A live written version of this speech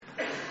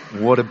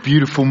What a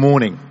beautiful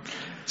morning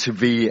to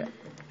be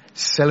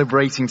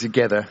celebrating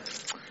together.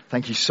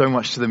 Thank you so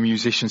much to the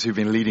musicians who've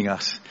been leading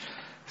us.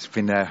 It's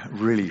been a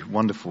really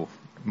wonderful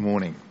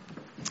morning.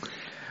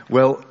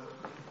 Well,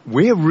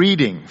 we're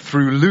reading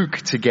through Luke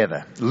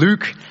together.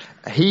 Luke,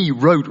 he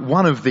wrote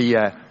one of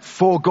the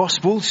four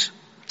Gospels,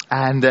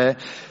 and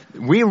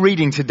we're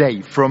reading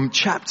today from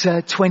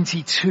chapter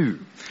 22.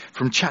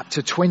 From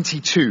chapter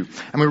 22.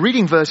 And we're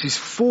reading verses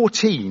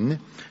 14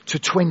 to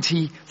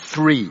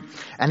 23.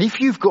 And if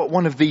you've got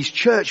one of these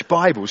church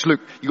Bibles, look,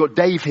 you've got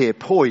Dave here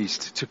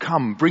poised to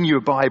come, bring you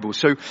a Bible.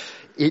 So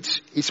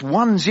it's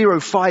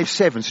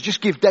 1057. So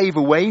just give Dave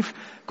a wave.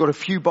 Got a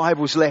few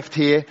Bibles left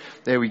here.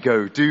 There we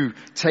go. Do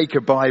take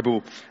a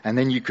Bible and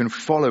then you can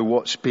follow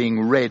what's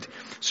being read.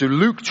 So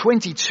Luke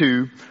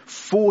 22,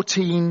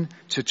 14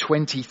 to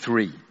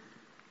 23.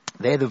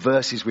 They're the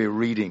verses we're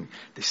reading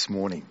this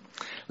morning.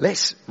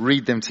 Let's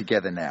read them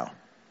together now.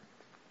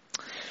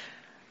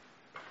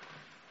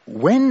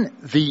 When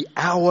the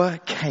hour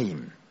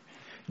came,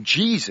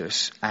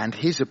 Jesus and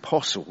his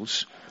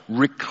apostles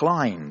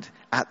reclined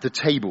at the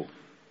table.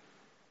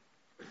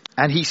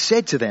 And he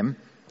said to them,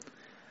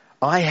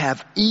 I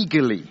have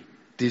eagerly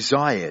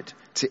desired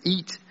to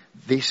eat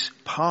this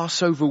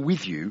Passover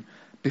with you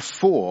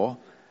before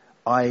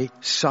I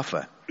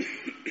suffer.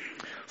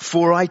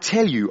 For I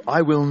tell you,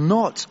 I will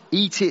not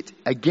eat it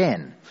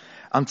again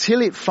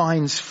until it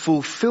finds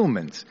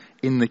fulfillment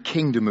in the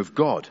kingdom of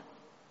God.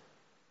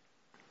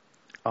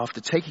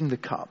 After taking the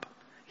cup,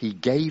 he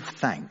gave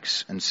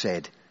thanks and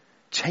said,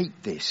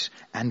 take this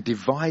and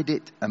divide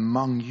it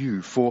among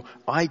you, for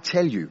I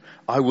tell you,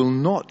 I will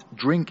not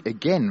drink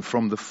again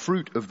from the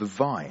fruit of the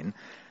vine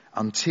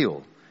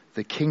until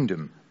the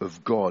kingdom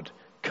of God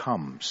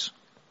comes.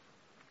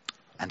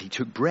 And he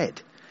took bread,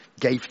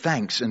 gave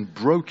thanks and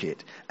broke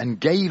it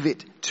and gave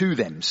it to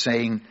them,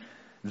 saying,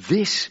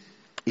 this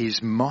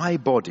is my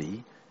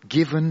body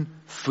given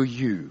for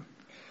you.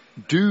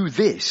 Do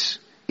this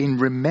in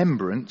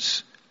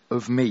remembrance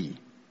of me.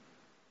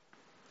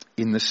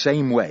 In the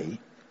same way,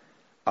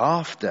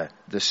 after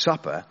the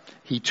supper,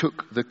 he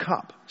took the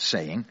cup,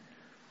 saying,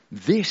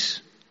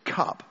 this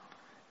cup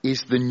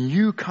is the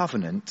new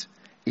covenant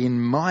in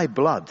my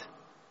blood,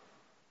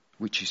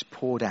 which is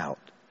poured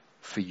out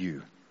for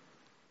you.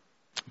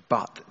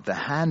 But the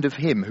hand of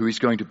him who is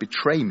going to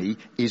betray me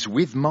is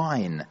with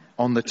mine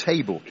on the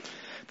table.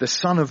 The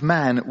Son of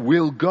Man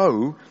will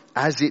go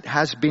as it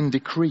has been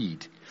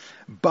decreed.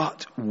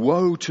 But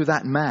woe to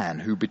that man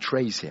who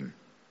betrays him.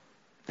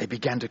 They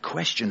began to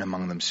question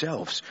among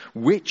themselves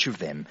which of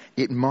them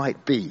it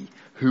might be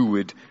who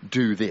would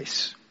do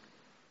this.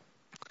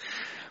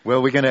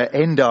 Well, we're going to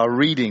end our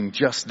reading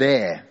just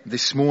there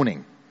this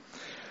morning.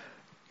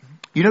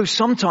 You know,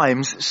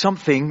 sometimes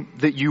something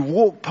that you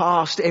walk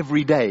past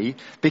every day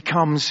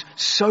becomes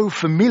so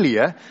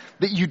familiar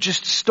that you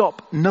just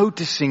stop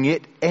noticing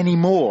it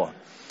anymore.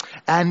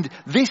 And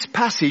this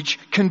passage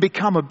can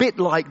become a bit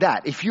like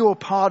that. If you're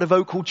part of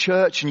Oak Hall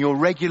Church and you're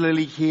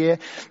regularly here,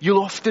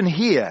 you'll often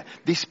hear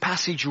this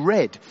passage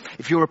read.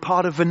 If you're a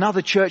part of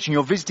another church and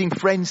you're visiting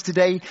friends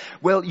today,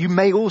 well, you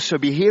may also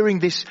be hearing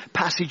this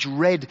passage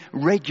read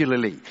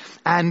regularly.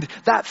 And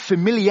that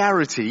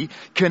familiarity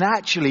can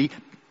actually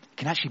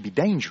be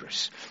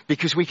dangerous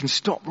because we can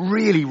stop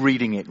really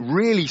reading it,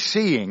 really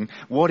seeing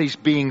what is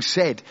being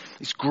said.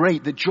 It's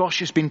great that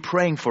Josh has been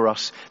praying for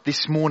us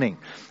this morning.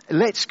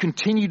 Let's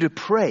continue to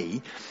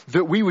pray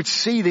that we would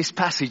see this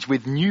passage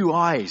with new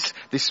eyes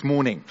this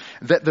morning,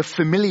 that the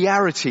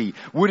familiarity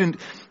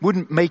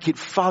wouldn't make it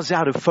fuzz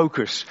out of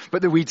focus,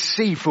 but that we'd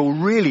see for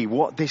really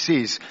what this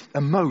is,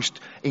 a most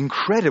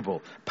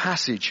incredible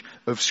passage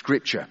of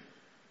Scripture.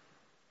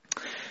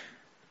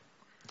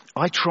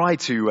 I try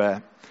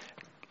to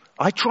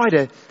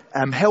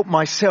help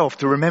myself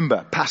to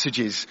remember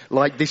passages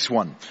like this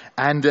one.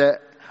 And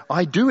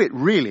I do it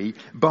really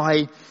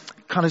by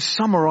kind of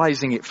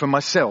summarizing it for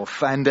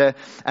myself and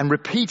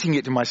repeating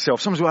it to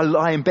myself. Sometimes I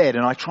lie in bed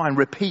and I try and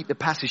repeat the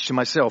passage to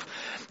myself.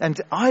 And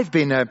I've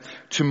been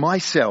to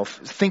myself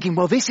thinking,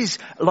 well, this is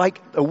like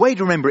a way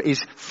to remember it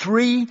is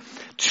 3,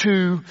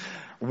 2,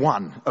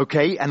 1,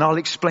 okay? And I'll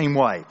explain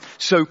why.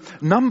 So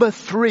number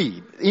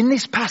 3, in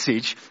this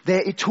passage, there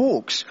it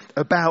talks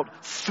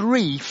about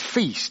 3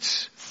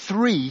 feasts.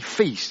 3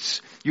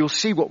 feasts. You'll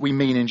see what we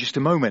mean in just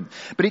a moment.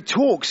 But it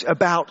talks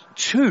about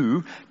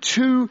two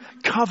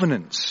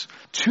covenants.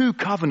 2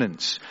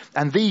 covenants.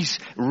 And these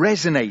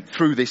resonate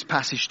through this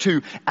passage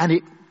too. And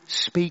it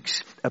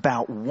speaks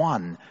about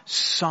one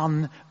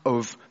Son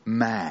of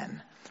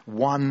Man.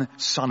 One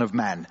Son of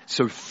Man.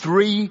 So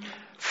 3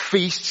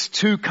 feasts,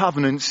 2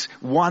 covenants,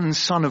 1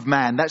 Son of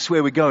Man. That's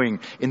where we're going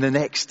in the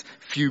next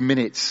few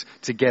minutes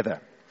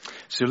together.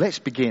 So let's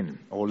begin,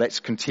 or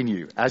let's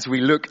continue, as we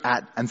look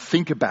at and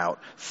think about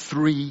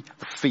 3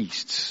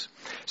 feasts.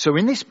 So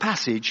in this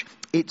passage,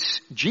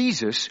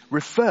 Jesus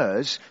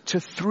refers to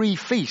 3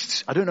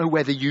 feasts. I don't know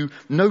whether you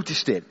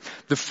noticed it.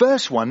 The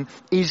first one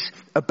is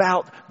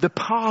about the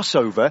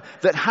Passover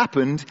that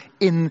happened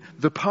in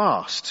the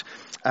past.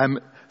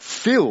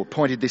 Phil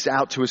pointed this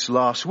out to us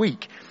last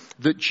week.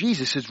 that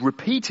Jesus has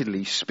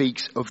repeatedly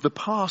speaks of the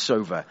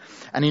Passover.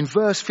 And in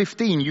verse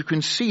 15, you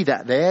can see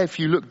that there if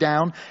you look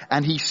down.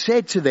 And he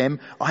said to them,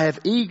 I have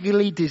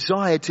eagerly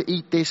desired to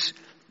eat this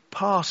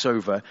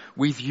Passover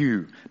with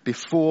you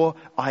before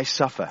I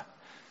suffer.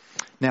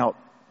 Now,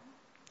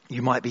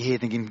 you might be here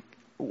thinking,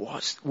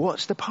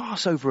 what's the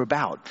Passover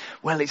about?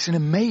 Well, it's an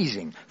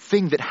amazing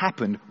thing that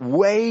happened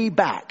way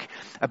back,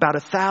 about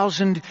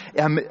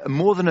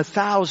more than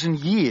 1,000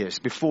 years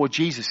before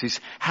Jesus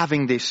is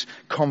having this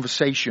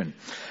conversation.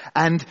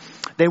 And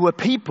there were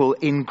people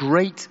in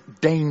great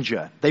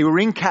danger. They were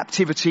in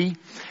captivity,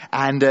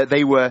 and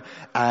there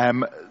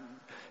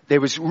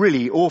was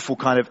really awful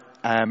kind of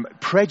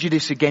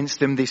prejudice against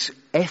them. This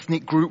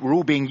ethnic group were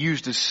all being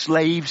used as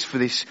slaves for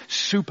this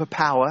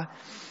superpower.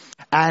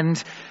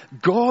 And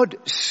God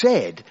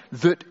said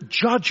that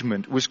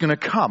judgment was going to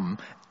come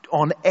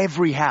on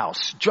every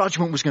house.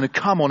 Judgment was going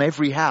to come on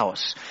every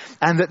house.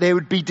 And that there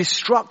would be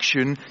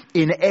destruction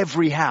in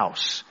every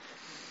house.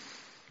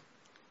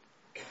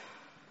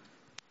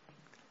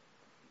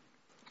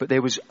 But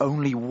there was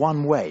only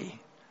one way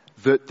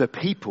that the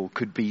people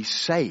could be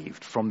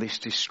saved from this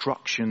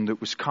destruction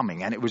that was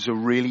coming. And it was a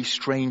really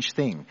strange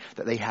thing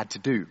that they had to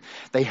do.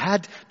 They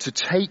had to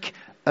take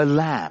a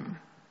lamb.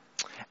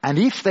 And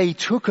if they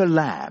took a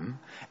lamb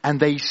and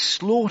they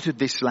slaughtered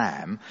this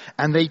lamb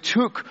and they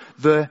took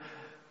the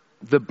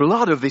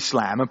blood of this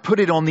lamb and put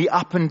it on the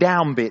up and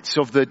down bits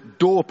of the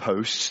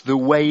doorposts, the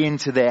way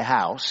into their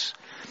house,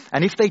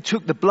 and if they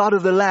took the blood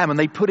of the lamb and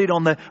they put it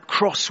on the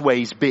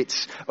crossways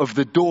bits of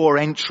the door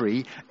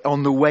entry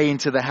on the way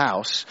into the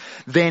house,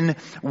 then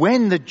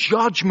when the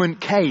judgment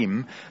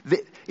came,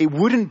 it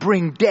wouldn't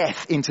bring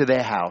death into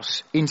their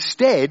house.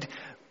 Instead,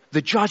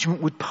 the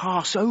judgment would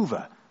pass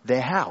over their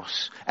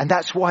house. And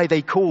that's why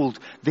they called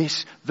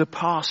this the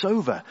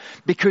Passover.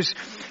 Because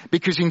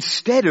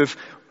instead of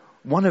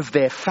one of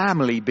their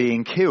family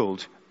being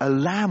killed, a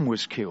lamb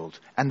was killed.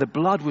 And the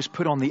blood was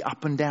put on the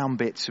up and down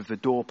bits of the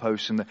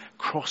doorpost and the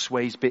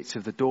crossways bits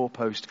of the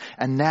doorpost.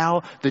 And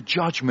now the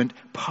judgment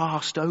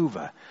passed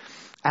over.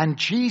 And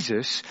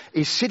Jesus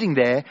is sitting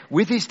there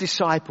with his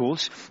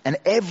disciples, and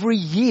every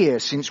year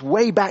since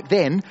way back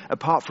then,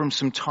 apart from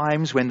some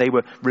times when they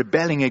were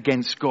rebelling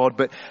against God,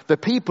 but the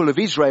people of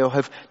Israel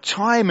have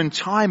time and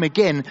time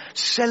again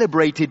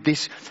celebrated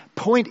this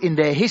point in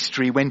their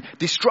history when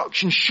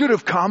destruction should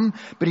have come,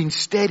 but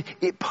instead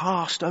it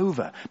passed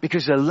over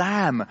because a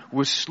lamb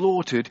was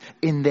slaughtered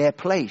in their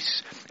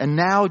place. And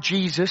now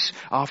Jesus,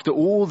 after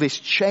all this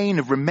chain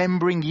of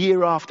remembering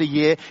year after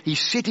year,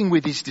 he's sitting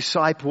with his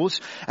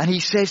disciples and he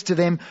says to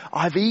them,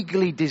 I've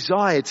eagerly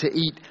desired to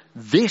eat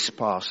this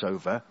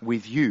Passover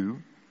with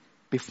you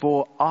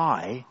before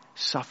I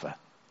suffer.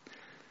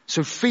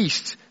 So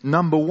feast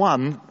number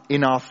one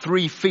in our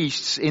 3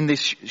 feasts in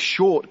this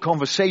short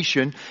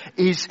conversation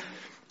is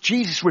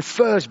Jesus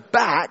refers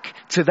back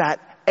to that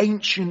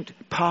ancient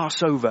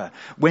Passover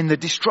when the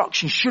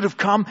destruction should have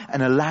come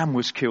and a lamb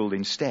was killed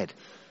instead.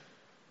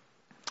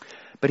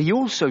 But he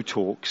also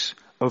talks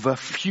of a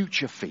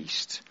future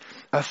feast,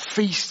 a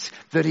feast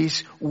that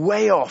is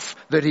way off,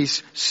 that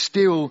is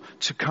still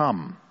to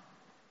come.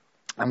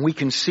 And we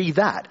can see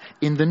that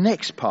in the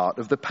next part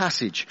of the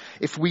passage.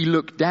 If we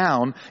look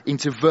down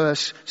into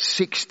verse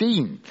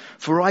 16,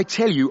 for I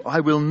tell you,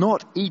 I will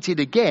not eat it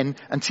again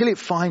until it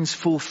finds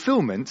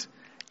fulfillment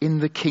in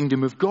the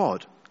kingdom of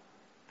God.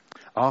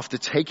 After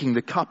taking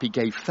the cup, he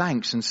gave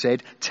thanks and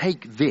said,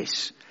 take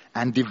this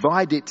and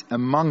divide it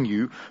among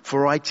you,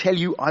 for I tell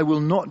you, I will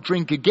not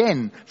drink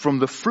again from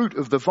the fruit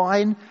of the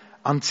vine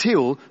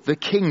until the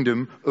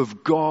kingdom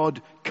of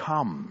God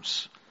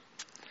comes.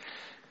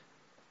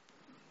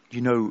 You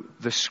know,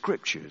 the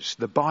scriptures,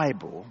 the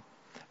Bible,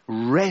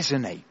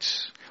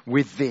 resonates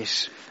with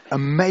this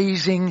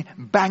amazing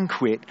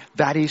banquet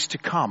that is to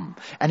come.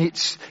 And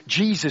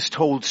Jesus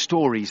told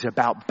stories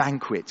about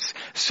banquets.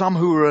 Some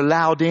who were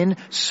allowed in,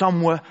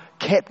 some were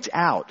kept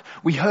out.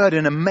 We heard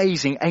an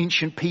amazing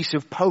ancient piece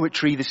of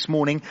poetry this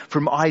morning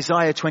from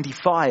Isaiah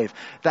 25.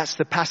 That's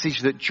the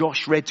passage that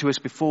Josh read to us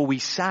before we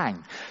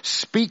sang,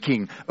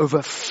 speaking of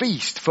a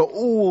feast for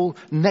all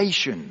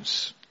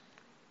nations.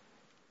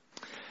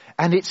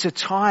 And it's a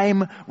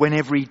time when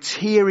every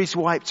tear is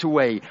wiped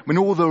away, when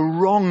all the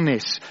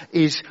wrongness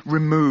is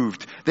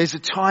removed. There's a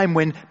time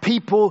when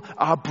people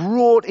are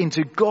brought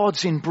into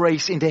God's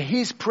embrace, into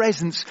his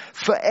presence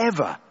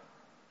forever.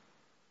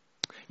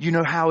 You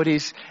know how it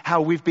is,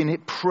 how we've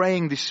been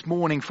praying this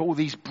morning for all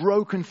these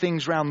broken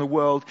things around the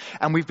world,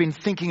 and we've been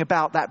thinking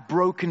about that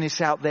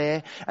brokenness out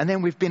there, and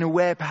then we've been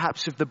aware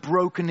perhaps of the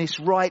brokenness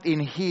right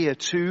in here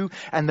too,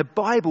 and the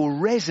Bible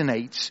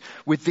resonates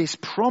with this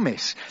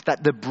promise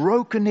that the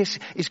brokenness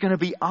is going to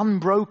be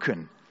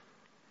unbroken,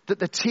 that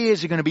the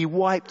tears are going to be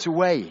wiped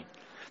away,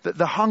 that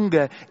the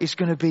hunger is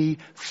going to be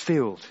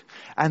filled,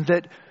 and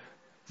that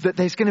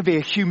there's going to be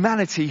a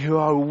humanity who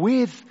are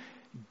with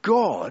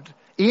God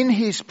in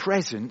his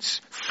presence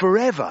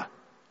forever.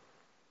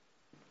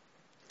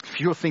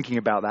 If you're thinking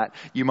about that,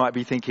 you might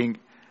be thinking,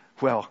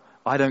 well,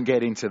 I don't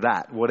get into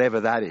that, whatever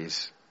that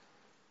is.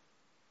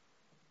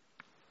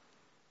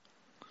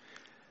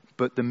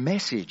 But the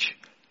message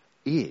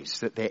is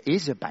that there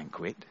is a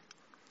banquet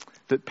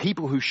that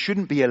people who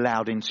shouldn't be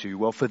allowed into,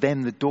 well, for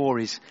them the door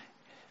is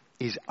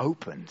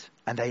opened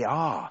and they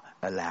are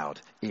allowed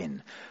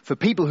in. For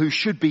people who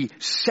should be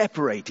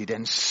separated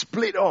and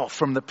split off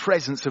from the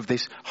presence of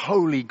this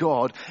holy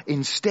God,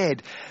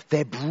 instead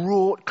they're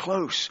brought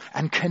close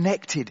and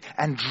connected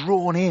and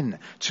drawn in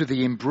to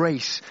the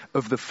embrace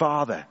of the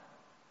Father.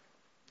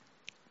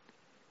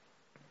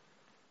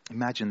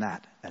 Imagine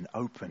that, an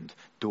opened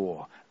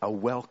door, a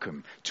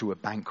welcome to a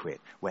banquet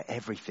where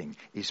everything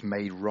is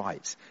made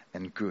right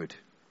and good.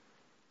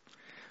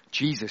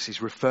 Jesus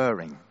is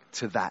referring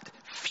to that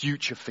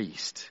future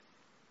feast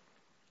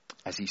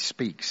as he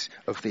speaks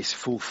of this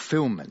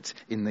fulfillment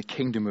in the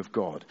kingdom of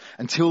God.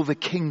 Until the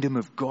kingdom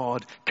of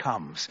God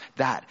comes,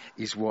 that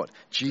is what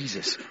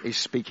Jesus is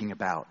speaking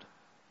about.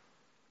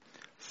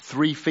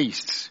 3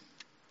 feasts,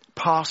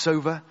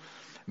 Passover,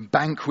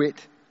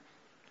 banquet,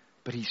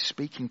 but he's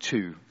speaking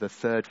to the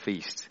third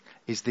feast,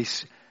 is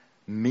this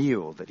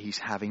meal that he's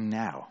having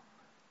now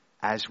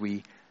as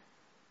we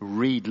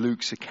read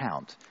Luke's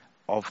account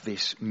of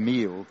this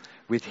meal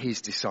with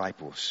his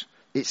disciples.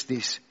 It's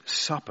this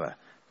supper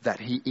that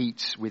he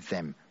eats with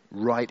them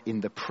right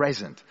in the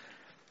present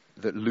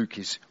that Luke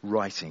is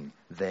writing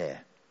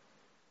there.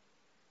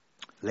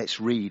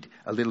 Let's read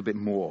a little bit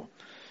more.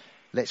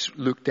 Let's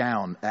look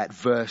down at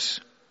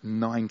verse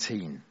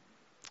 19.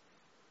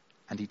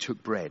 And he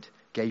took bread,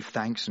 gave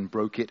thanks and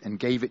broke it and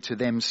gave it to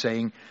them,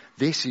 saying,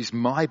 "This is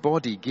my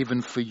body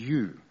given for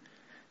you.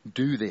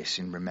 Do this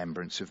in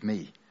remembrance of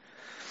me."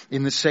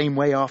 In the same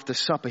way, after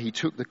supper, he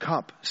took the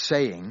cup,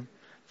 saying,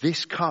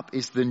 "This cup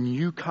is the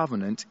new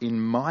covenant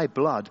in my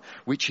blood,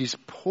 which is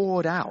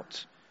poured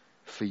out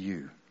for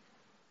you."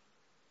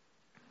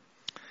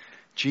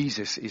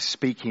 Jesus is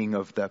speaking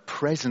of the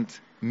present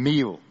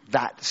meal,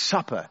 that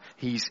supper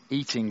he's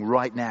eating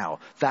right now,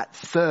 that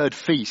third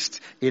feast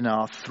in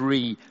our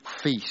 3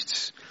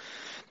 feasts.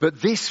 But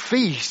this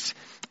feast,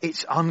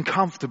 it's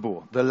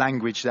uncomfortable, the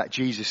language that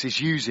Jesus is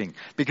using,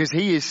 because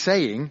he is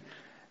saying,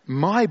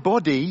 my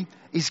body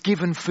is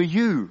given for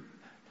you.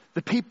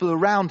 The people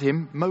around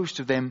him, most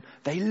of them,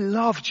 they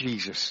love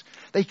Jesus.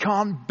 They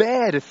can't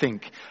bear to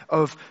think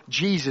of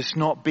Jesus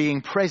not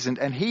being present.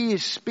 And he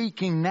is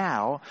speaking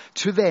now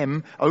to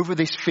them over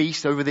this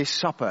feast, over this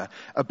supper,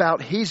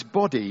 about his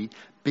body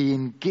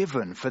being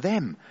given for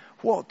them.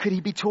 What could he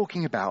be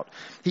talking about?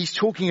 He's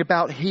talking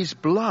about his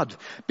blood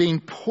being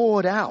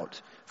poured out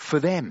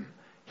for them.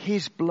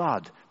 His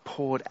blood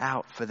poured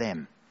out for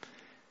them.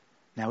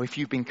 Now, if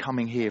you've been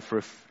coming here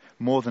for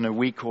more than a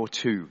week or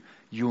 2,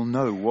 you'll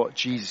know what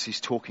Jesus is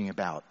talking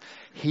about.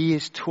 He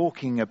is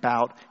talking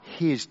about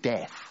his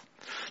death.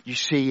 You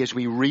see, as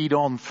we read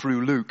on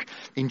through Luke,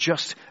 in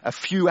just a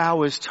few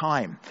hours'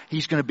 time,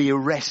 he's going to be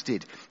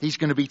arrested. He's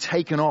going to be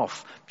taken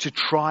off to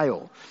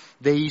trial.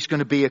 He's going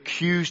to be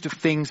accused of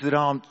things that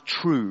aren't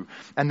true.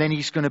 And then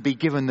he's going to be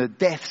given the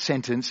death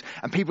sentence.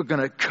 And people are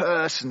going to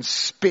curse and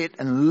spit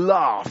and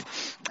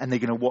laugh. And they're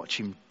going to watch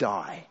him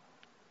die.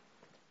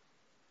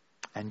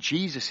 And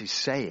Jesus is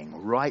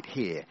saying right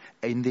here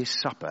in this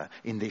supper,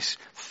 in this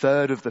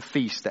third of the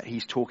feast that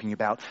he's talking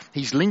about,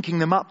 he's linking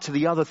them up to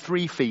the other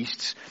 3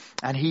 feasts.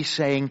 And he's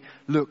saying,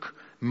 look,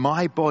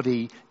 my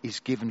body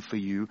is given for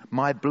you.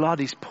 My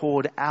blood is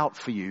poured out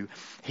for you.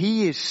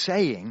 He is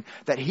saying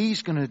that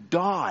he's going to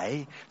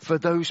die for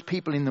those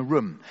people in the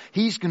room.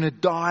 He's going to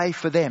die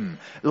for them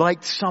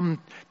like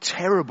some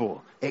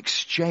terrible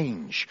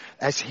exchange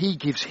as he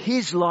gives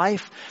his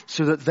life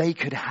so that they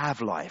could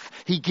have life.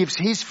 He gives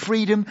his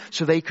freedom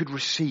so they could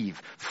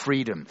receive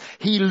freedom.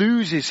 He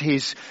loses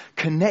his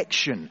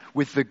connection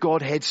with the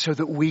Godhead so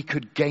that we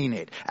could gain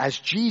it, as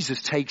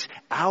Jesus takes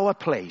our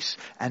place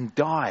and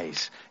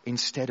dies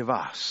instead of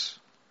us.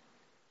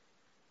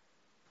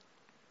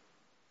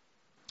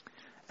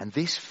 And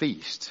this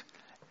feast,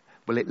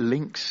 well, it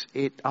links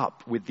it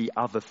up with the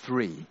other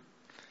 3.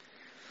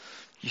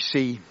 You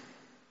see,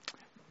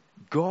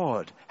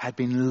 God had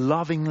been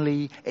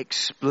lovingly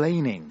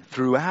explaining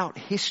throughout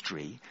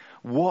history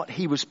what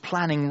he was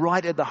planning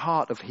right at the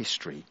heart of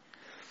history.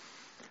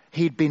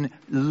 He'd been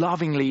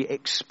lovingly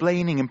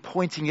explaining and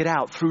pointing it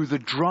out through the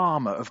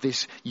drama of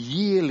this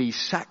yearly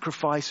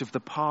sacrifice of the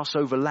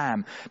Passover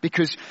lamb.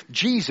 Because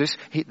Jesus,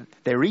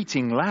 they're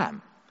eating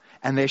lamb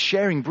and they're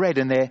sharing bread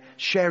and they're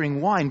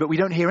sharing wine, but we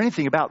don't hear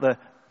anything about the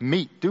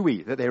meat, do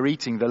we? That they're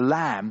eating the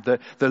lamb,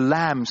 the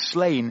lamb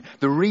slain.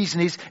 The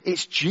reason is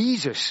it's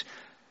Jesus.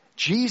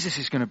 Jesus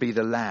is going to be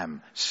the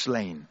lamb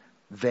slain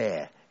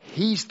there.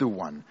 He's the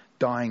one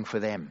dying for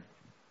them.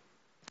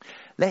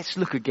 Let's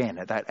look again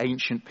at that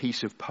ancient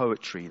piece of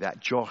poetry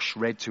that Josh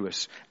read to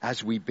us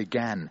as we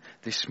began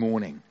this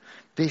morning.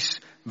 This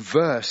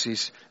verse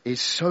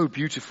is so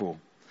beautiful.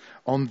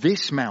 On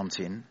this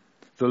mountain,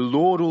 the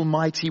Lord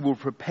Almighty will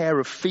prepare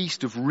a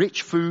feast of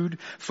rich food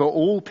for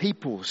all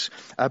peoples,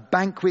 a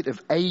banquet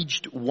of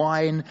aged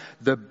wine,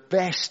 the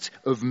best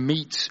of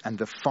meats and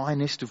the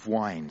finest of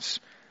wines.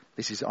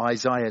 This is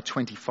Isaiah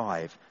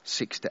 25,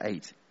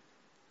 6-8.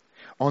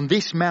 On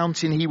this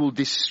mountain he will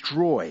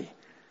destroy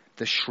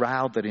the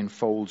shroud that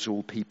enfolds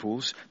all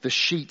peoples, the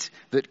sheet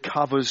that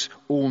covers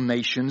all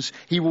nations.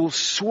 He will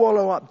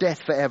swallow up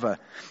death forever.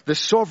 The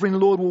sovereign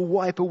Lord will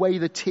wipe away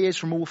the tears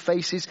from all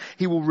faces.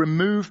 He will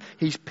remove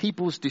his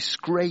people's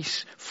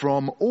disgrace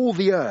from all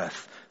the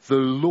earth. The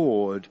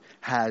Lord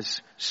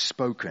has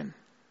spoken.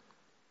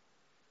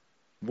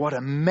 What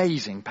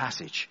amazing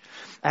passage.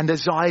 And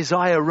as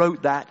Isaiah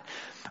wrote that,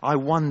 I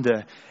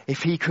wonder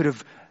if he could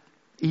have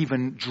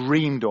even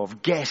dreamed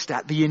of, guessed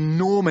at the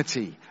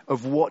enormity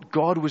of what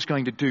God was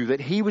going to do,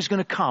 that he was going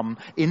to come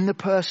in the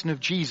person of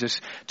Jesus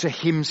to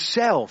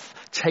himself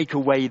take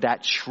away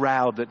that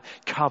shroud that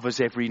covers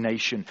every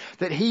nation,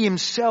 that he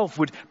himself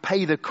would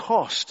pay the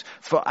cost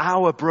for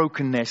our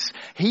brokenness.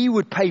 He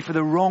would pay for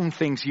the wrong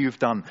things you've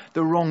done,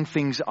 the wrong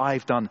things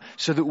I've done,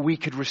 so that we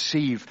could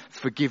receive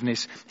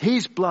forgiveness.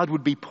 His blood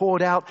would be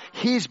poured out,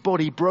 his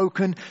body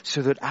broken,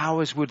 so that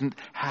ours wouldn't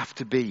have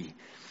to be.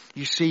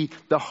 You see,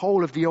 the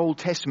whole of the Old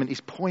Testament is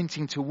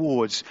pointing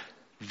towards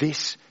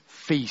this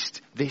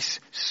feast, this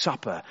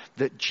supper,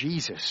 that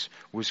Jesus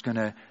was going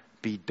to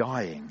be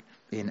dying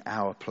in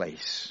our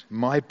place.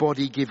 My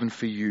body given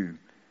for you,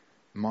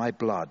 my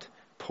blood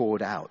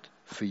poured out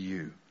for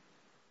you.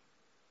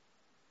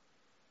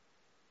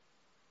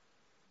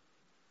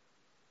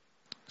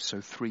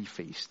 So 3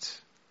 feasts.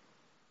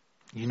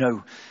 You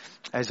know,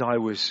 as I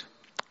was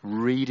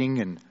reading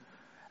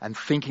and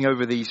thinking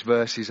over these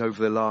verses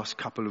over the last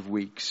couple of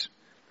weeks,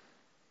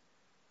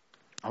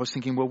 I was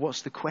thinking, well,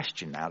 what's the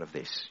question out of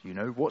this? You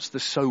know, what's the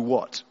so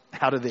what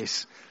out of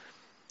this?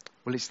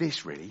 Well, it's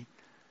this really.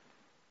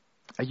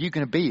 Are you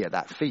going to be at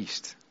that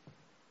feast?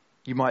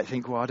 You might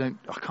think, well,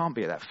 I can't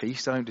be at that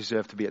feast. I don't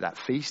deserve to be at that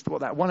feast. What,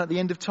 that one at the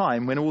end of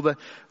time when all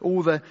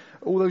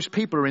those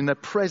people are in the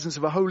presence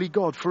of a holy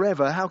God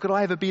forever? How could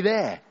I ever be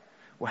there?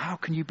 Well, how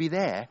can you be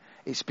there?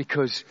 It's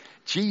because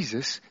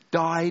Jesus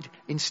died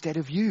instead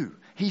of you.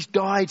 He's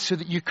died so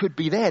that you could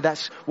be there.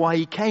 That's why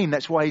he came.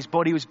 That's why his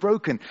body was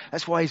broken.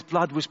 That's why his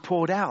blood was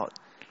poured out.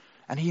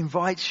 And he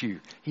invites you.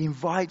 He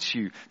invites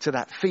you to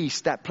that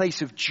feast, that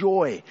place of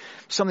joy,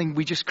 something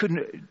we just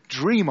couldn't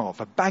dream of,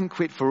 a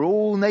banquet for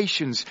all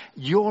nations.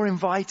 You're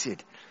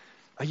invited.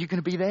 Are you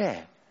going to be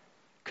there?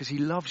 Because he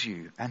loves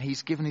you and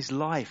he's given his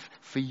life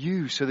for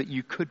you so that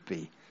you could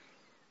be.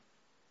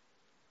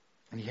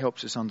 And he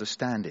helps us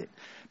understand it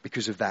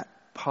because of that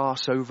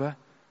Passover,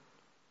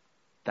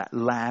 that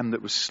lamb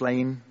that was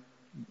slain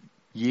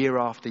year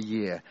after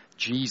year.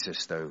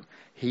 Jesus, though,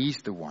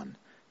 he's the one,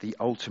 the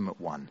ultimate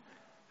one,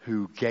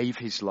 who gave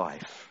his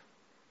life.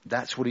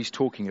 That's what he's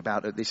talking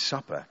about at this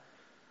supper,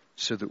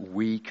 so that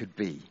we could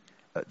be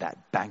at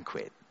that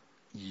banquet.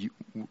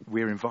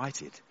 We're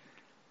invited.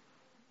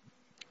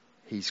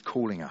 He's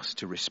calling us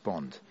to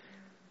respond.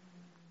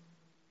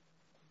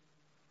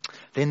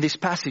 Then this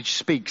passage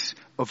speaks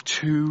of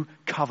 2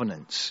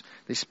 covenants.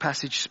 This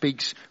passage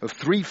speaks of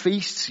 3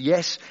 feasts,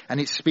 yes, and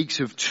it speaks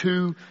of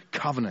 2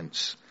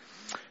 covenants.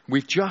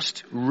 We've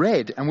just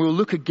read, and we'll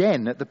look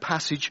again at the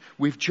passage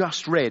we've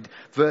just read,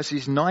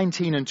 verses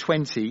 19 and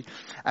 20,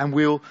 and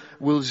we'll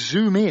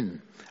zoom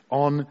in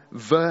on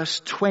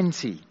verse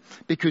 20.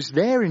 Because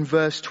there in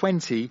verse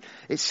 20,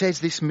 it says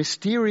this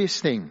mysterious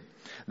thing.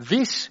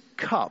 This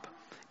cup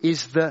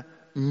is the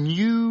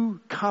new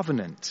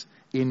covenant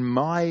in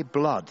my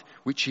blood,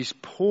 which is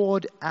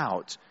poured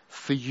out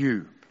for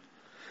you.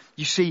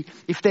 You see,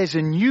 if there's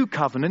a new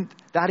covenant,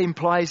 that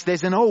implies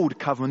there's an old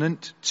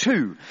covenant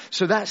too.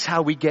 So that's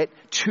how we get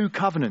 2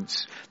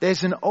 covenants.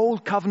 There's an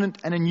old covenant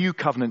and a new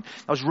covenant.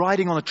 I was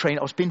riding on a train.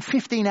 I was been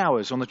 15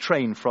 hours on the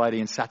train Friday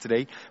and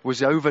Saturday.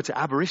 Was over to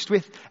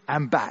Aberystwyth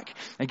and back.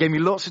 And gave me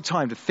lots of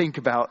time to think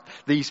about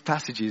these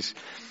passages.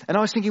 And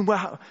I was thinking,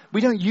 well, we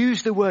don't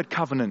use the word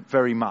covenant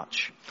very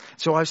much.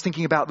 So I was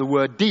thinking about the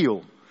word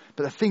deal.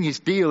 But the thing is,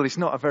 deal is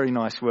not a very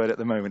nice word at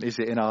the moment, is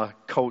it, in our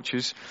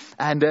cultures?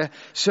 And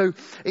so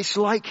it's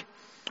like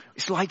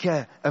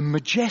a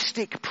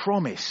majestic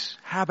promise.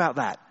 How about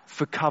that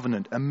for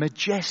covenant? A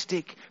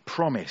majestic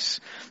promise.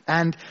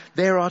 And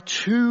there are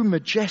 2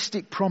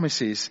 majestic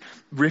promises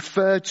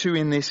referred to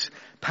in this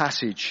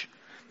passage.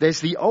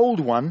 There's the old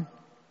one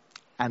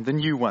and the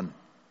new one.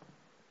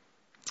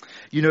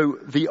 You know,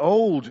 the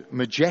old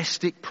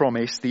majestic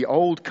promise, the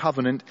old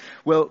covenant,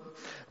 well,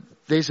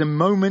 there's a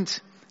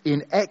moment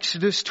in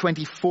Exodus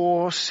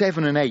 24,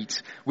 7 and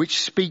 8,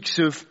 which speaks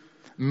of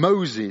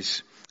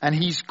Moses. And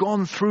he's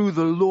gone through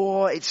the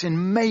law. It's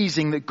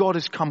amazing that God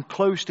has come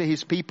close to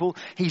his people.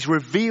 He's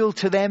revealed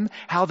to them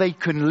how they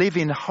can live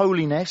in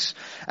holiness.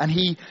 And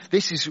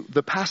this is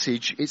the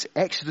passage, it's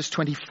Exodus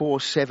 24,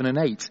 7 and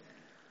 8.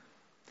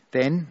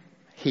 Then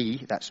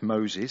he, that's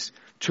Moses,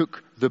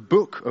 took the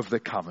book of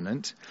the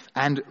covenant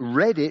and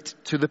read it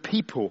to the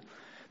people.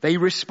 They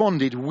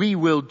responded, "We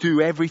will do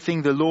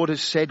everything the Lord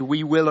has said,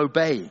 we will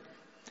obey."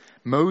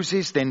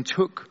 Moses then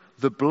took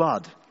the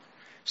blood.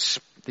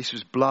 This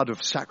was blood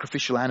of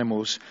sacrificial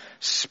animals,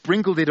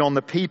 sprinkled it on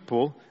the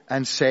people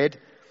and said,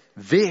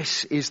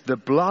 "This is the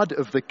blood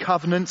of the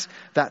covenant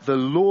that the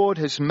Lord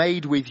has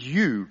made with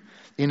you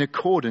in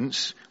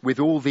accordance with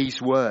all these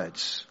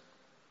words."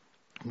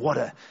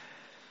 What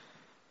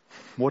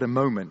what a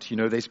moment.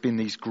 There's been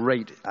these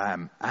great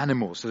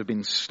animals that have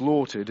been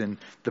slaughtered, and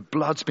the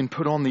blood's been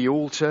put on the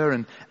altar,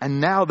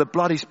 and now the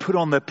blood is put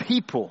on the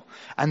people,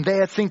 and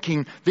they're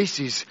thinking, this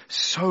is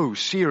so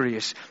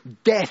serious.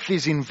 Death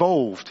is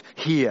involved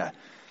here.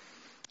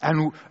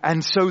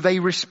 And so they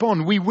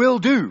respond, we will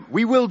do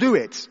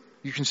it.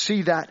 You can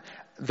see that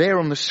there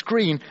on the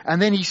screen.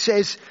 And then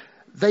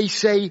they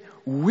say,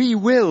 we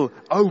will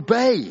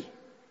obey.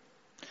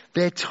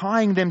 They're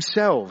tying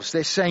themselves.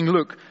 They're saying,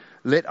 look,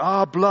 let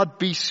our blood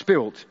be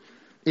spilt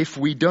if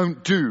we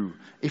don't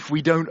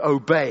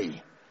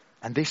obey.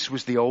 And this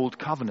was the old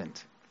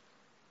covenant.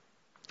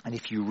 And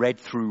if you read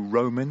through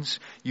Romans,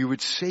 you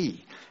would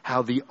see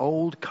how the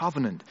old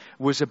covenant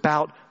was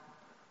about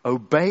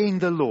obeying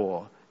the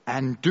law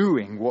and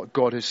doing what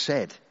God has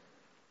said.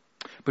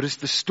 But as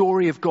the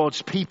story of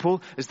God's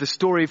people, as the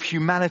story of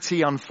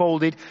humanity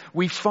unfolded,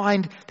 we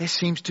find there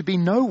seems to be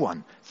no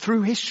one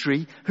through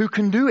history who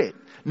can do it.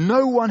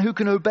 No one who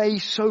can obey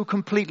so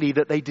completely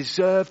that they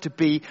deserve to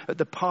be at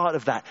the part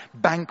of that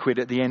banquet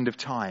at the end of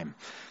time.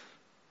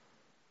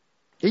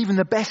 Even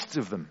the best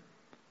of them,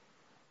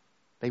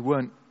 they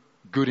weren't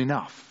good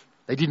enough.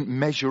 They didn't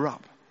measure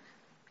up.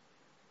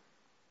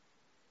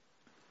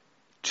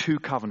 2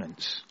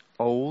 covenants,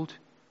 old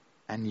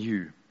and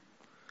new.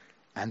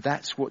 And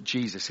that's what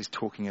Jesus is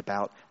talking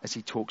about as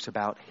he talks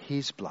about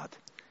his blood.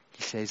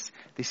 He says,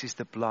 this is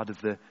the blood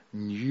of the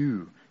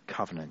new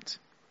covenant.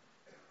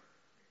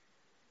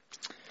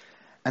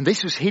 And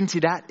this was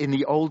hinted at in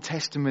the Old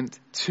Testament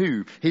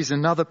too. Here's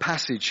another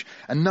passage,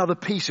 another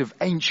piece of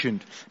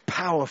ancient,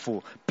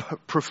 powerful,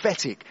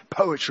 prophetic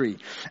poetry.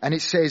 And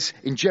it says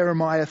in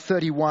Jeremiah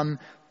 31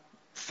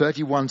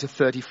 to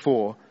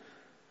 34,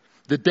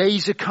 the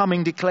days are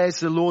coming, declares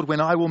the Lord,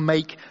 when I will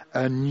make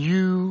a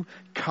new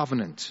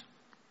covenant.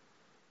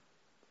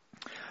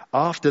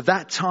 After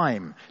that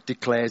time,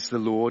 declares the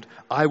Lord,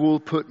 I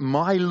will put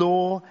my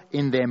law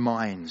in their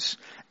minds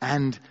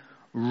and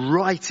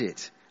write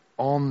it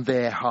on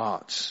their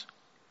hearts.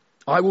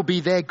 I will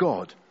be their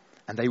God,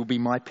 and they will be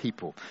my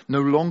people.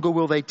 No longer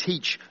will they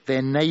teach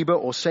their neighbor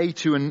or say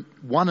to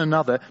one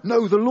another,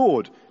 know the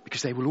Lord,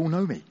 because they will all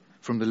know me,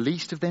 from the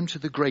least of them to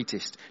the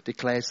greatest,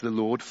 declares the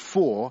Lord,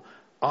 for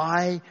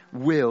I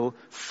will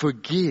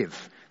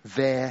forgive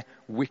their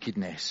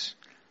wickedness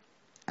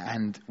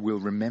and will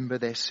remember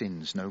their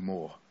sins no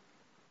more.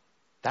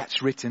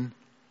 That's written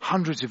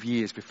hundreds of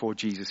years before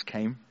Jesus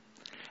came.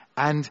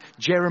 And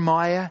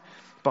Jeremiah,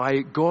 by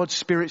God's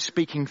Spirit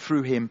speaking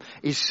through him,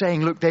 is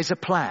saying, look, there's a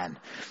plan.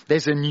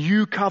 There's a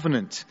new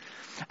covenant.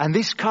 And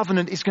this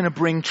covenant is going to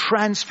bring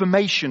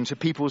transformation to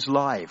people's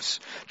lives,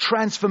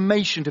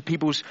 transformation to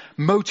people's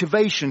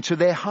motivation, to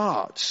their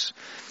hearts.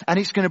 And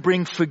it's going to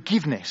bring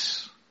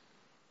forgiveness.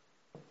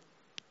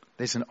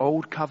 There's an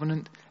old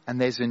covenant and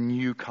there's a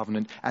new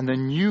covenant. And the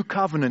new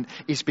covenant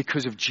is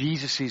because of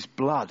Jesus'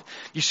 blood.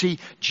 You see,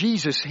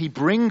 Jesus, he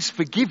brings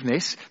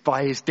forgiveness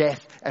by his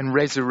death and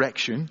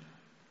resurrection.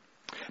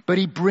 But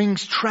he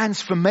brings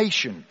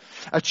transformation,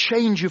 a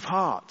change of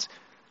heart.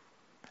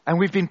 And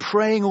we've been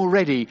praying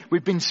already,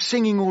 we've been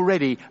singing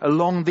already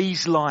along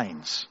these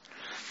lines.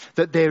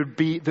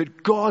 That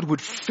God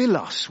would fill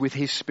us with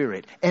his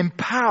Spirit,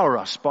 empower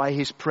us by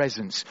his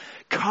presence,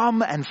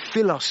 come and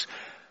fill us,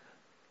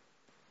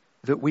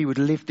 that we would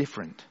live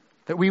different,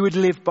 that we would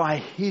live by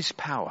his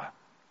power,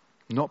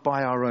 not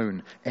by our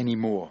own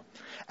anymore.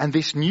 And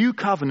this new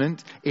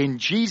covenant in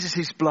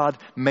Jesus' blood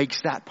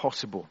makes that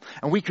possible.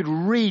 And we could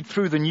read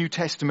through the New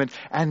Testament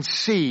and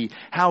see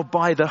how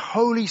by the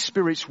Holy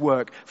Spirit's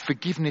work,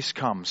 forgiveness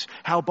comes.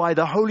 How by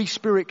the Holy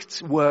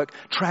Spirit's work,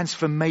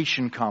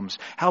 transformation comes.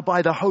 How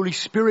by the Holy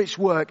Spirit's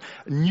work,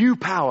 new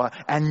power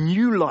and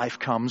new life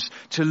comes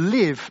to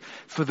live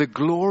for the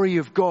glory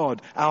of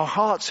God. Our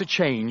hearts are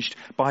changed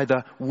by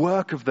the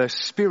work of the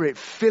Spirit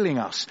filling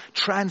us,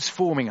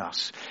 transforming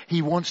us.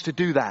 He wants to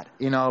do that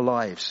in our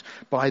lives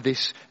by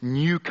this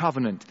new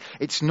covenant.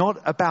 It's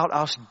not about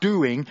us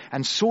doing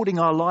and sorting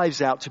our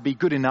lives out to be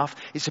good enough.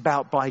 It's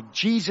about by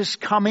Jesus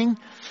coming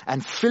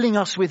and filling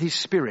us with his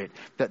Spirit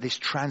that this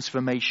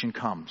transformation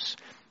comes.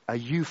 Are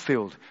you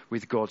filled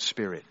with God's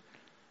Spirit?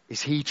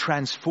 Is he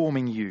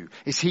transforming you?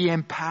 Is he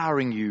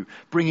empowering you,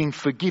 bringing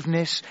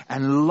forgiveness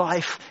and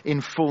life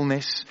in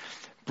fullness,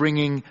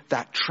 bringing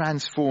that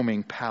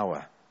transforming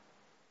power?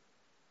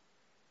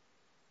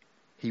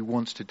 He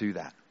wants to do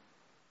that.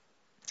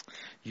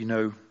 You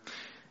know,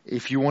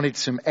 if you wanted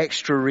some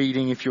extra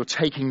reading, if you're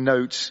taking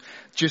notes,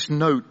 just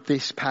note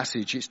this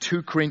passage. It's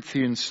 2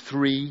 Corinthians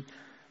 3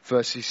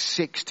 verses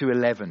 6 to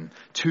 11.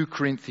 2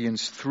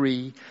 Corinthians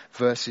 3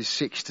 verses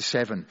 6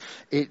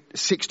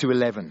 to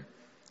 11.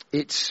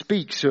 It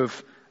speaks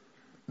of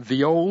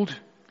the old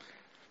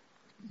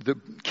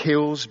that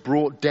kills,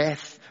 brought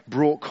death,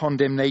 brought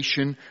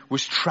condemnation,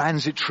 was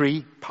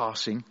transitory,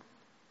 passing.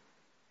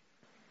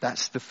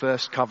 That's the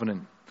first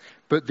covenant.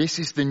 But this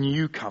is the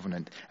new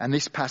covenant. And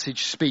this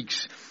passage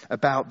speaks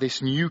about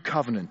this new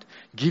covenant,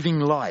 giving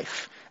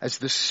life as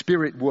the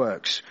Spirit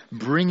works,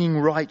 bringing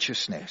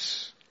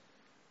righteousness.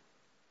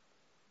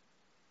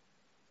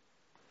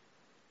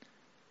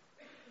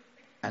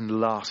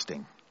 and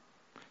lasting.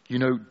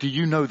 Do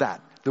you know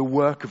that? The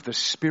work of the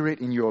Spirit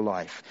in your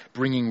life,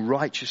 bringing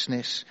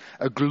righteousness,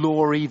 a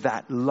glory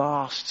that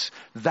lasts.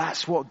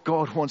 That's what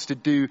God wants to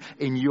do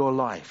in your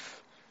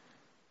life.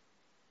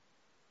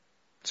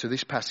 So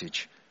this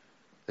passage,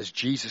 as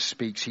Jesus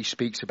speaks, he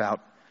speaks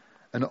about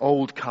an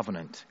old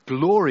covenant.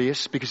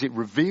 Glorious because it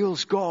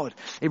reveals God.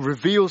 It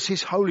reveals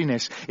his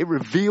holiness. It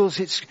reveals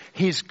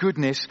his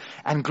goodness.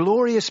 And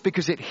glorious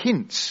because it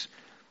hints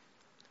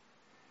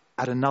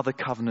at another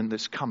covenant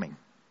that's coming.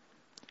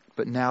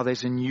 But now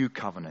there's a new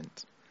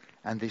covenant.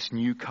 And this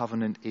new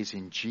covenant is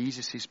in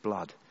Jesus'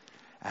 blood.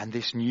 And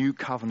this new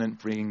covenant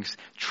brings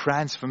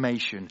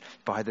transformation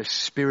by the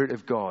Spirit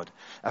of God.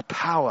 A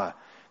power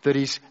that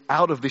is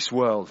out of this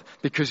world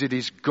because it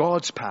is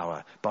God's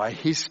power by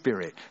his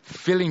Spirit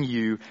filling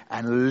you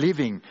and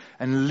living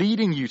and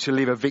leading you to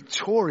live a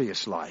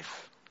victorious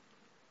life.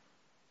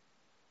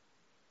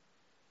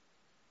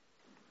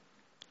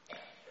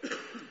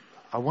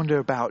 I wonder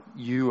about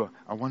you.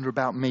 I wonder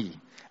about me.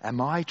 Am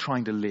I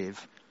trying to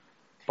live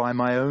by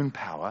my own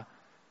power,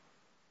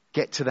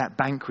 get to that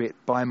banquet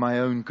by my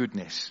own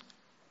goodness?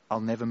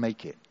 I'll never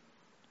make it.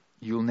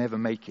 You'll never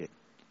make it.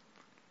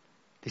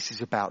 This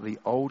is about the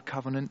old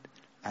covenant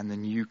and the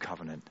new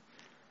covenant.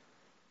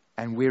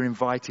 And we're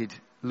invited,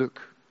 look,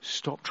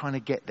 stop trying to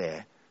get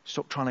there.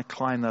 Stop trying to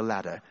climb the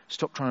ladder.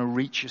 Stop trying to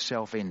reach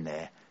yourself in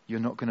there. You're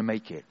not going to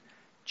make it.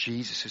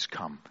 Jesus has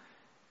come.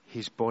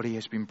 His body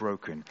has been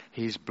broken.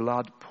 His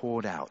blood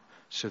poured out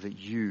so that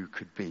you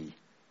could be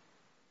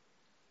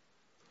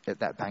at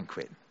that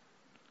banquet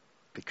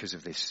because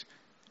of this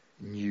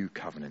new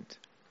covenant.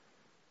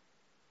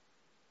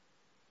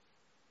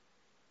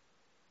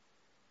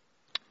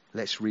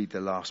 Let's read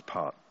the last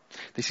part.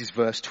 This is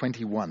verse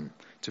 21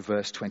 to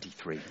verse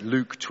 23.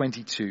 Luke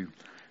 22,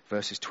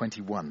 verses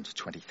 21 to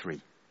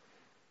 23.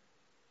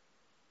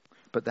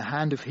 But the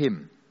hand of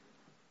him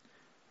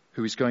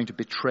who is going to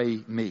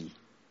betray me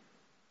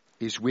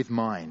is with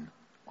mine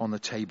on the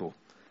table.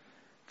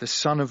 The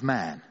Son of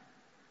Man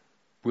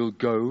will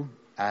go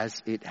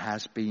as it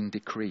has been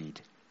decreed.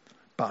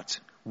 But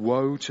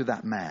woe to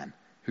that man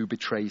who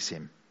betrays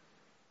him.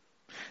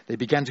 They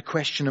began to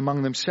question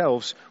among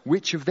themselves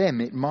which of them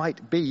it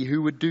might be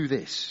who would do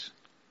this.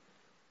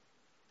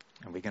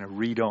 And we're going to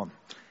read on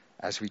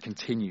as we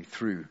continue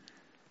through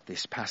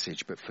this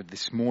passage. But for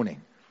this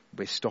morning,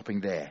 we're stopping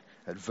there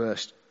at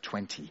verse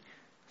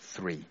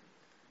 23.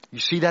 You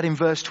see that in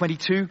verse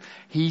 22?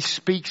 He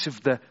speaks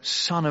of the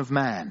Son of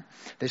Man.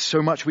 There's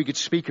so much we could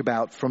speak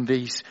about from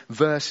these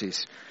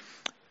verses.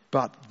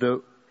 But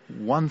the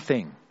one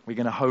thing we're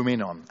going to home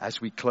in on as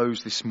we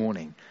close this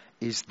morning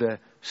is the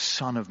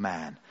Son of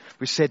Man.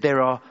 We said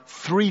there are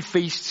 3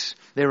 feasts,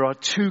 there are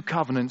 2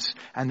 covenants,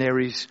 and there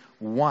is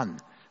one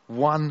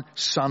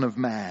Son of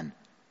Man.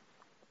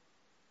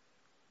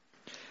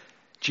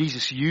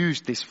 Jesus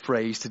used this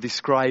phrase to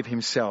describe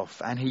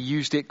himself, and he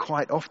used it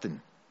quite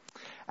often.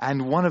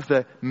 And one of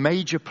the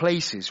major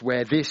places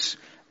where this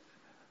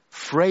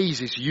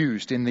phrase is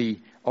used in the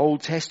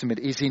Old Testament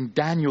is in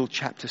Daniel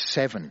chapter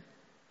 7.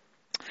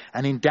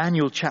 And in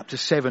Daniel chapter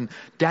 7,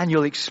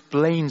 Daniel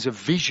explains a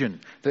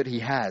vision that he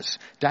has.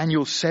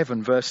 Daniel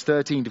 7, verse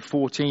 13 to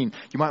 14.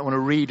 You might want to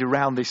read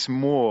around this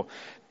more.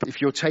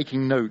 If you're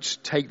taking notes,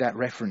 take that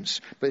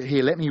reference. But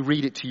here, let me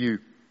read it to you.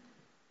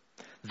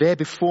 There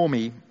before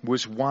me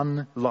was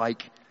one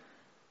like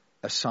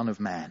a son of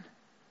man,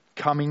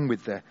 coming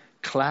with the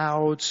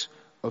clouds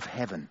of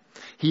heaven.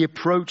 He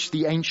approached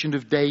the Ancient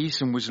of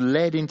Days and was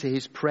led into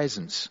his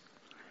presence.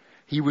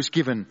 He was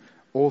given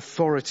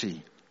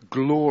authority,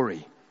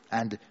 glory,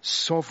 and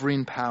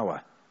sovereign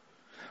power.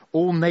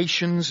 All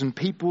nations and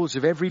peoples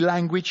of every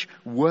language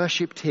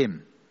worshipped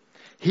him.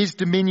 His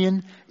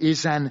dominion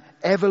is an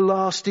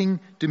everlasting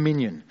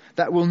dominion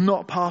that will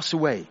not pass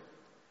away.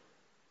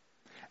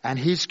 And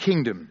his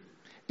kingdom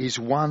is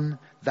one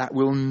that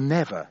will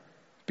never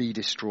be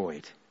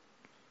destroyed.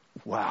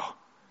 Wow.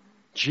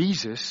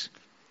 Jesus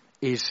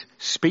is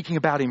speaking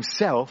about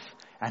himself,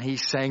 and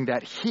he's saying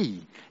that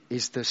he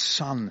is the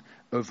Son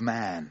of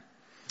Man.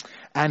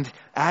 And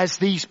as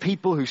these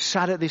people who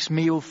sat at this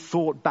meal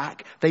thought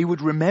back, they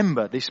would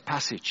remember this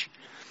passage.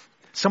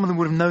 Some of them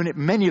would have known it,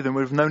 many of them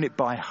would have known it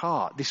by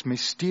heart, this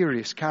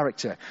mysterious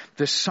character,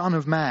 the Son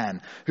of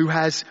Man, who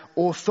has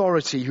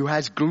authority, who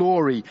has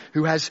glory,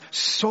 who has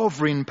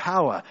sovereign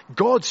power,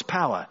 God's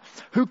power.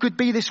 Who could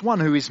be this one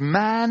who is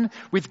man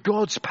with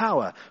God's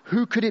power?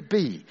 Who could it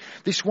be?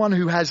 This one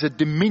who has a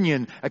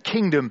dominion, a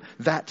kingdom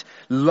that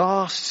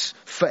lasts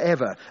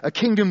forever, a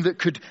kingdom that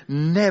could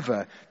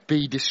never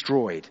be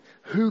destroyed.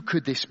 Who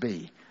could this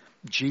be?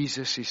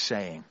 Jesus is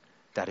saying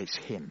that it's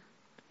him.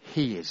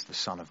 He is the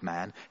Son of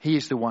Man. He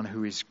is the one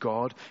who is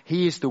God.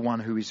 He is the one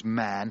who is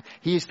man.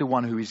 He is the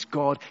one who is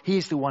God. He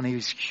is the one who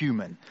is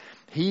human.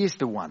 He is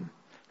the one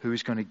who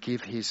is going to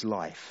give his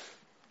life.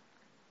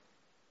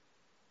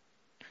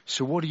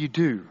 So what do you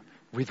do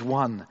with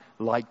one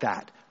like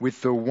that, with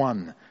the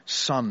one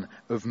Son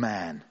of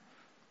Man?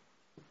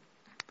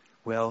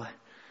 Well,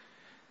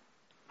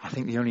 I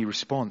think the only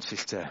response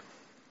is to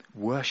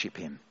worship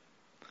him,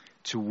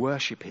 to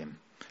worship him,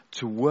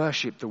 to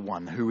worship the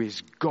one who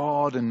is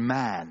God and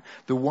man,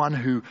 the one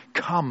who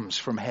comes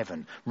from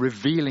heaven,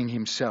 revealing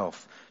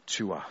himself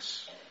to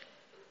us.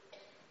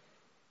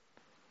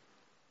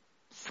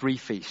 3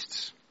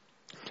 feasts.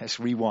 Let's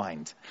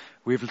rewind.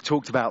 We've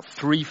talked about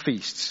 3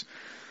 feasts.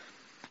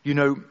 You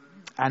know,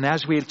 and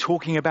as we're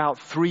talking about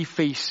 3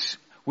 feasts,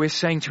 we're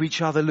saying to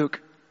each other,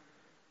 look,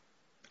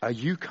 are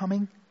you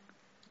coming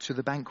to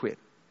the banquet?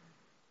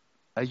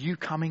 Are you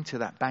coming to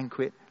that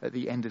banquet at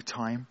the end of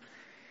time?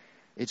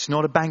 It's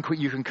not a banquet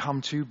you can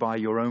come to by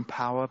your own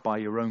power, by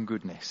your own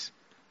goodness.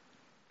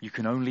 You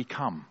can only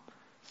come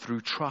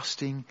through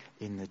trusting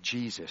in the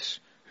Jesus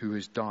who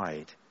has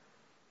died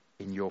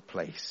in your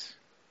place.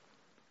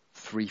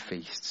 3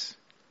 feasts.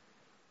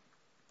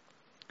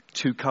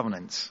 2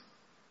 covenants.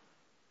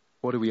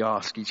 What do we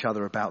ask each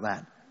other about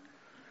that?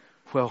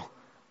 Well,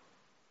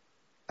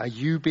 are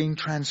you being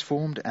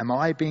transformed? Am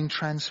I being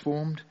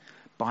transformed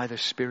by the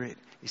Spirit?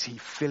 Is he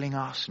filling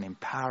us and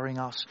empowering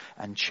us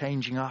and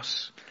changing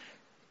us,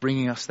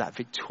 bringing us that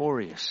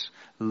victorious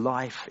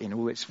life in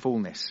all its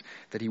fullness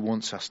that he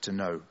wants us to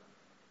know?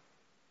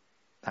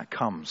 That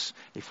comes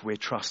if we're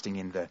trusting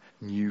in the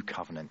new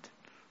covenant.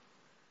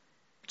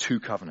 2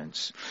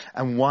 covenants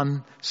and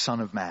 1 Son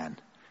of Man.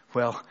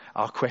 Well,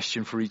 our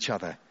question for each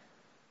other,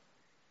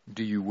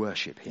 do you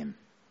worship him?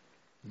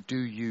 Do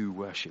you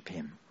worship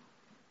him?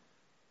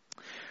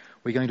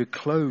 We're going to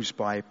close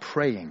by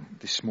praying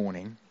this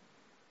morning,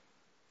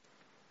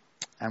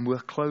 and we'll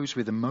close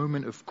with a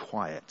moment of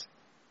quiet,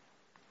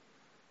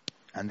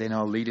 and then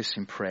I'll lead us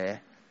in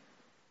prayer,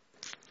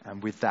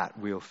 and with that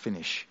we'll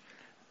finish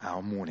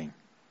our morning.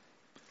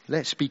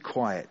 Let's be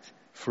quiet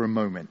for a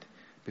moment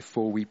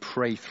before we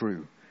pray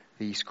through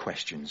these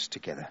questions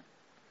together.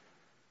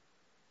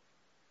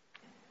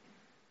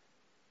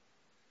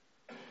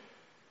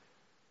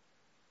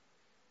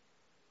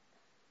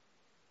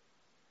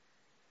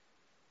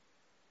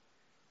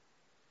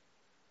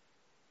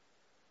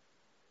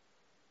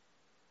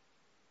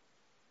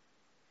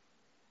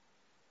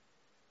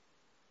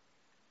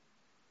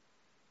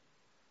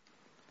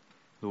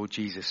 Lord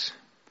Jesus,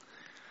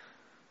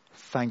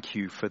 thank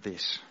you for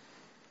this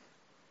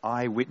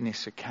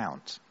eyewitness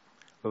account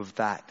of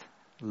that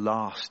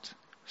Last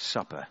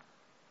Supper.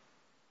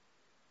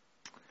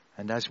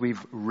 And as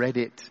we've read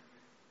it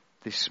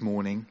this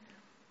morning,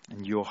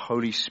 and your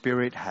Holy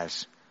Spirit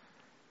has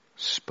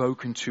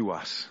spoken to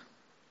us,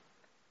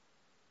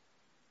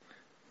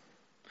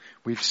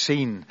 we've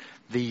seen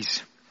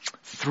these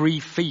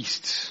 3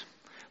 feasts.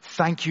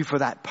 Thank you for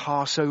that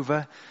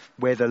Passover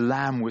where the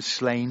lamb was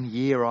slain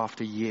year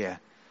after year.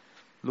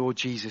 Lord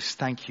Jesus,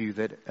 thank you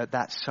that at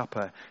that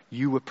supper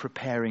you were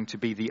preparing to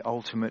be the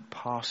ultimate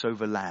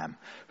Passover lamb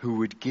who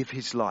would give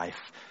his life,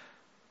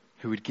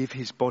 who would give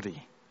his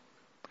body,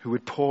 who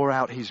would pour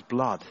out his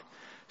blood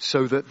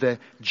so that the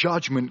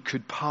judgment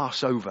could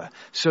pass over,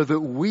 so that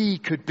we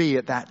could be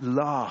at that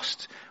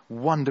last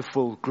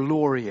wonderful,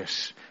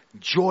 glorious,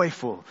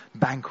 joyful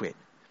banquet.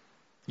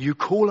 You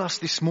call us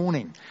this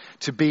morning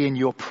to be in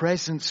your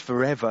presence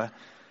forever.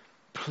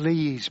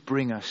 Please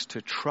bring us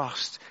to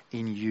trust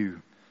in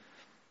you,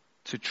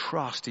 to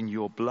trust in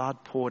your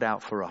blood poured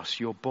out for us,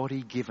 your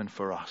body given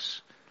for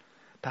us.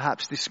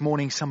 Perhaps this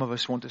morning some of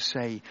us want to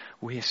say,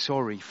 we're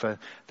sorry for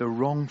the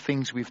wrong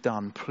things we've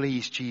done.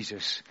 Please,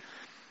 Jesus,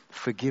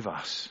 forgive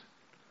us.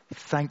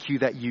 Thank you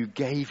that you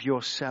gave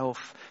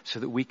yourself so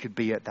that we could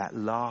be at that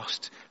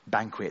last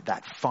banquet,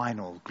 that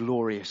final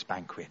glorious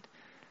banquet.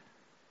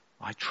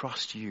 I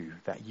trust you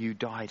that you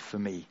died for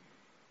me.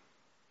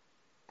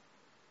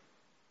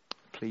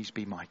 Please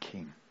be my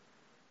King.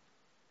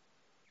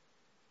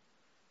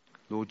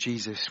 Lord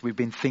Jesus, we've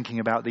been thinking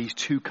about these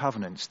 2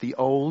 covenants. The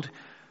old,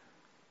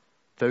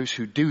 those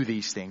who do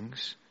these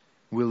things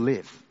will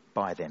live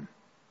by them.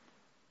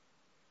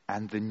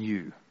 And the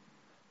new,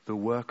 the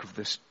work of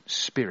the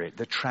Spirit,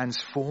 the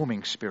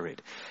transforming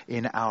Spirit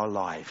in our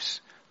lives.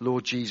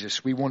 Lord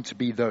Jesus, we want to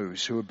be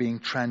those who are being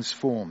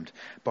transformed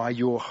by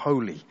your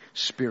Holy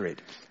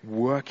Spirit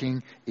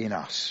working in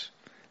us.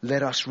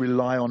 Let us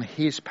rely on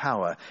his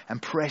power and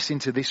press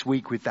into this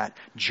week with that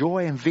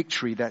joy and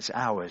victory that's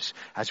ours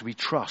as we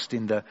trust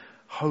in the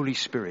Holy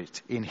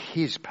Spirit, in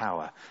his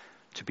power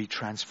to be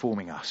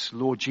transforming us.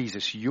 Lord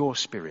Jesus, your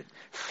Spirit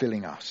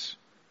filling us.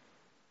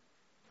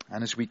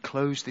 And as we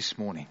close this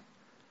morning,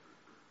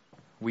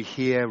 we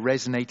hear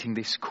resonating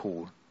this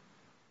call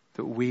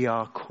that we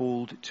are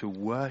called to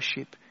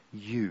worship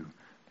you,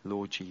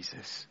 Lord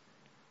Jesus,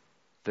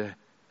 the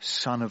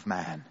Son of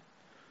Man,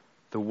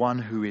 the one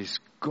who is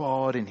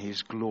God in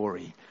his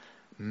glory,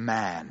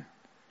 man,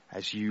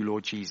 as you,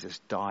 Lord Jesus,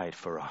 died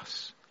for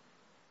us.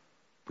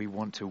 We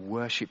want to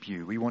worship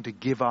you. We want to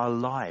give our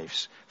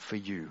lives for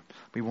you.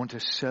 We want to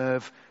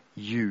serve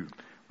you.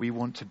 We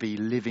want to be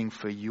living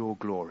for your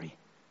glory.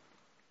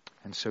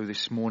 And so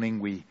this morning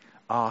we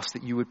ask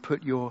that you would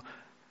put your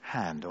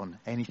hand on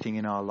anything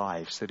in our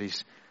lives that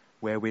is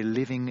where we're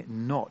living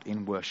not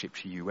in worship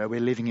to you, where we're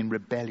living in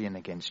rebellion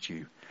against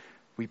you.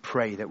 We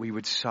pray that we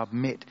would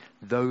submit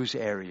those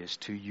areas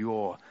to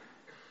your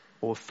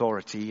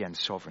authority and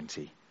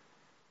sovereignty.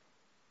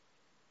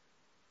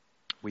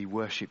 We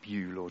worship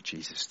you, Lord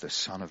Jesus, the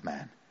Son of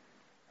Man,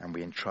 and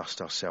we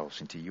entrust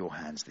ourselves into your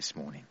hands this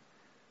morning,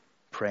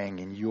 praying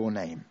in your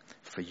name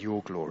for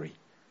your glory.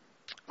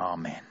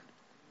 Amen.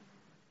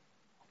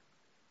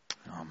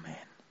 Amen.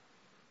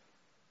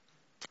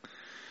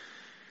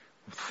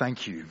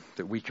 Thank you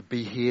that we could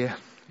be here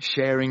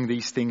sharing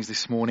these things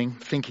this morning,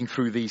 thinking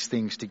through these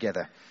things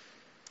together.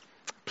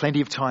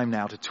 Plenty of time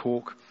now to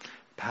talk,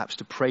 perhaps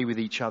to pray with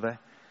each other,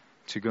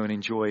 to go and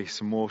enjoy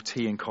some more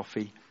tea and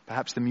coffee.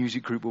 Perhaps the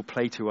music group will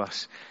play to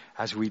us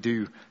as we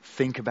do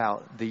think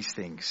about these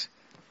things.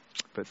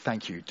 But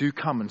thank you. Do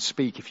come and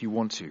speak if you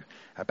want to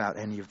about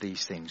any of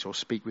these things, or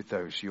speak with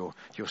those you're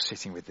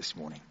sitting with this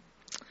morning.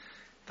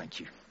 Thank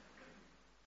you.